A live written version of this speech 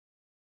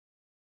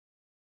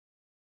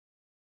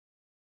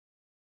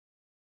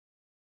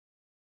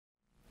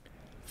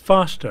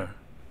Faster,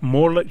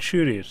 more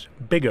luxurious,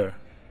 bigger,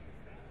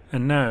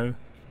 and now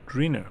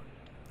greener.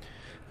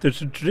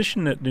 There's a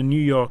tradition that the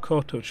New York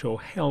Auto Show,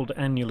 held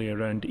annually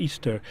around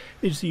Easter,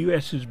 is the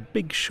US's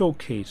big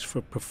showcase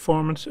for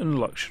performance and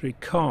luxury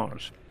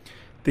cars.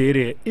 The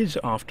area is,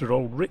 after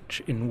all,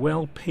 rich in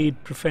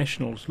well-paid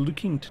professionals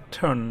looking to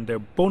turn their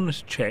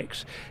bonus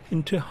checks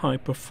into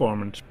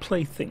high-performance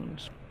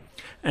playthings.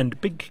 And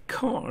big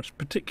cars,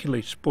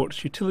 particularly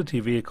sports utility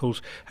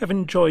vehicles, have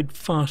enjoyed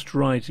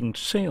fast-rising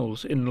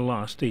sales in the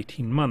last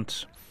 18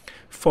 months.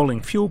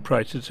 Falling fuel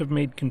prices have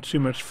made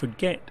consumers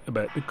forget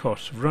about the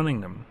costs of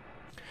running them.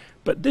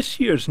 But this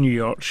year's New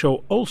York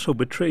show also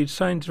betrays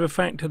signs of a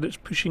factor that's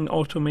pushing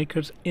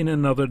automakers in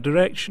another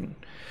direction.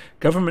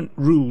 Government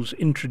rules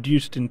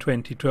introduced in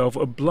 2012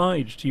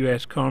 obliged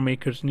US car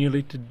makers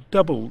nearly to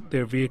double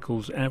their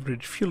vehicles'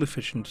 average fuel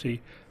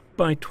efficiency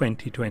by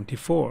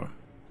 2024.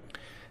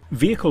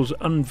 Vehicles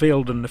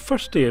unveiled on the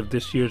first day of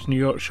this year's New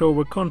York show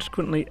were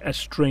consequently a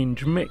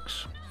strange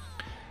mix.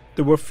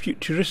 There were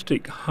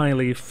futuristic,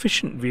 highly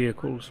efficient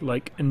vehicles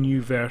like a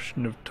new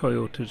version of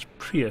Toyota's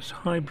Prius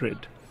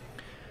hybrid.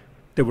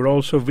 There were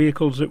also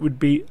vehicles that would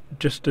be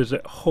just as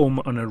at home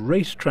on a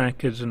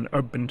racetrack as an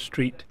urban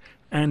street,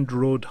 and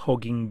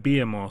road-hogging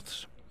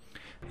behemoths.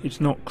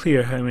 It's not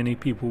clear how many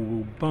people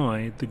will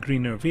buy the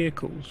greener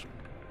vehicles.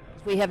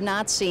 We have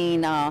not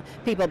seen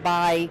people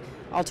buy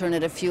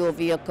alternative fuel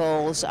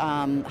vehicles,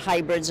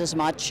 hybrids as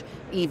much,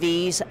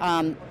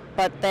 EVs.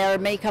 But there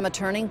may come a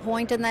turning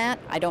point in that.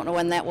 I don't know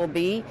when that will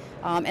be,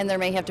 and there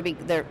may have to be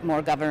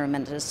more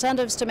government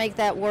incentives to make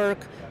that work.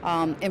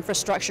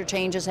 Infrastructure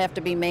changes have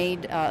to be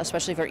made,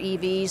 especially for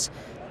EVs.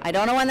 I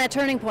don't know when that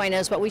turning point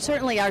is, but we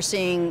certainly are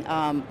seeing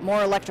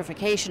more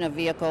electrification of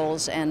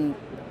vehicles, and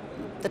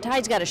the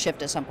tide's got to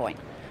shift at some point.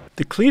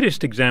 The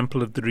clearest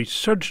example of the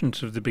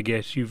resurgence of the big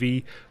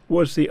SUV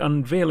was the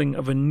unveiling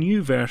of a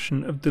new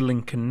version of the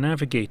Lincoln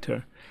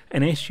Navigator,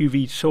 an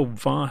SUV so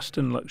vast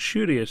and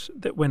luxurious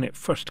that when it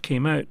first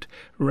came out,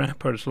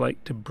 rappers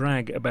liked to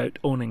brag about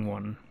owning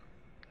one.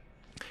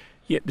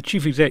 Yet the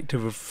chief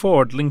executive of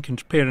Ford,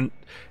 Lincoln's parent,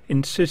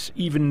 insists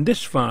even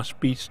this vast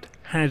beast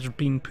has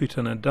been put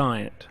on a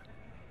diet.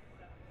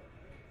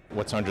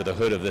 What's under the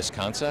hood of this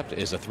concept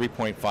is a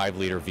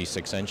 3.5-liter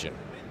V6 engine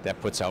that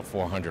puts out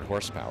 400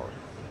 horsepower.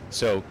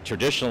 So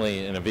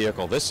traditionally in a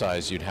vehicle this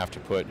size you'd have to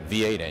put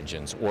V8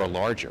 engines or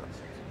larger.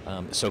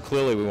 So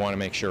clearly we want to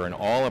make sure in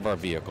all of our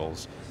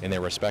vehicles in their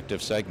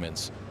respective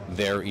segments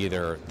they're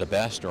either the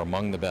best or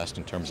among the best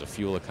in terms of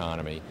fuel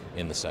economy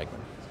in the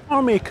segment.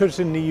 Car makers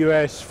in the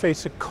US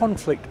face a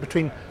conflict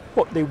between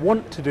what they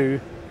want to do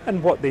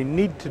and what they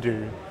need to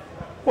do.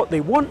 What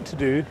they want to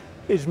do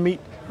is meet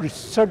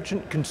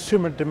resurgent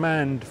consumer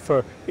demand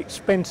for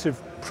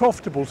expensive,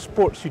 profitable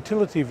sports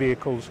utility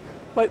vehicles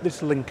like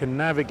this Lincoln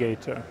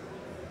Navigator.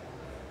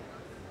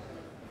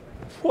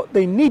 What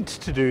they need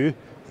to do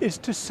is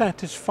to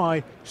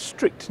satisfy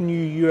strict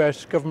new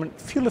US government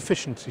fuel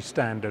efficiency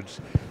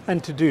standards,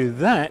 and to do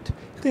that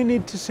they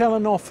need to sell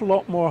an awful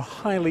lot more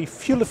highly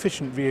fuel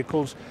efficient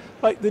vehicles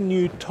like the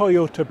new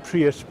Toyota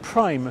Prius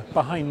Prime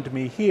behind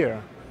me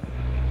here.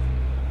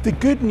 The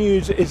good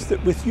news is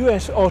that with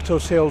US auto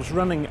sales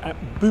running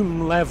at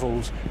boom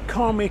levels,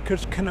 car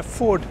makers can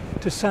afford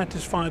to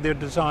satisfy their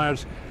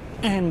desires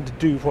and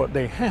do what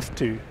they have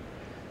to.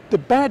 The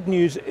bad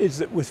news is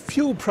that with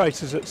fuel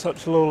prices at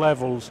such low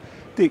levels,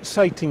 the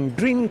exciting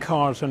green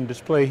cars on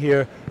display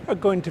here are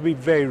going to be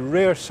very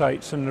rare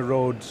sights on the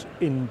roads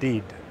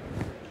indeed.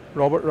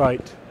 Robert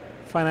Wright,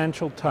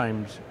 Financial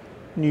Times,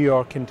 New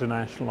York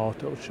International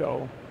Auto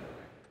Show.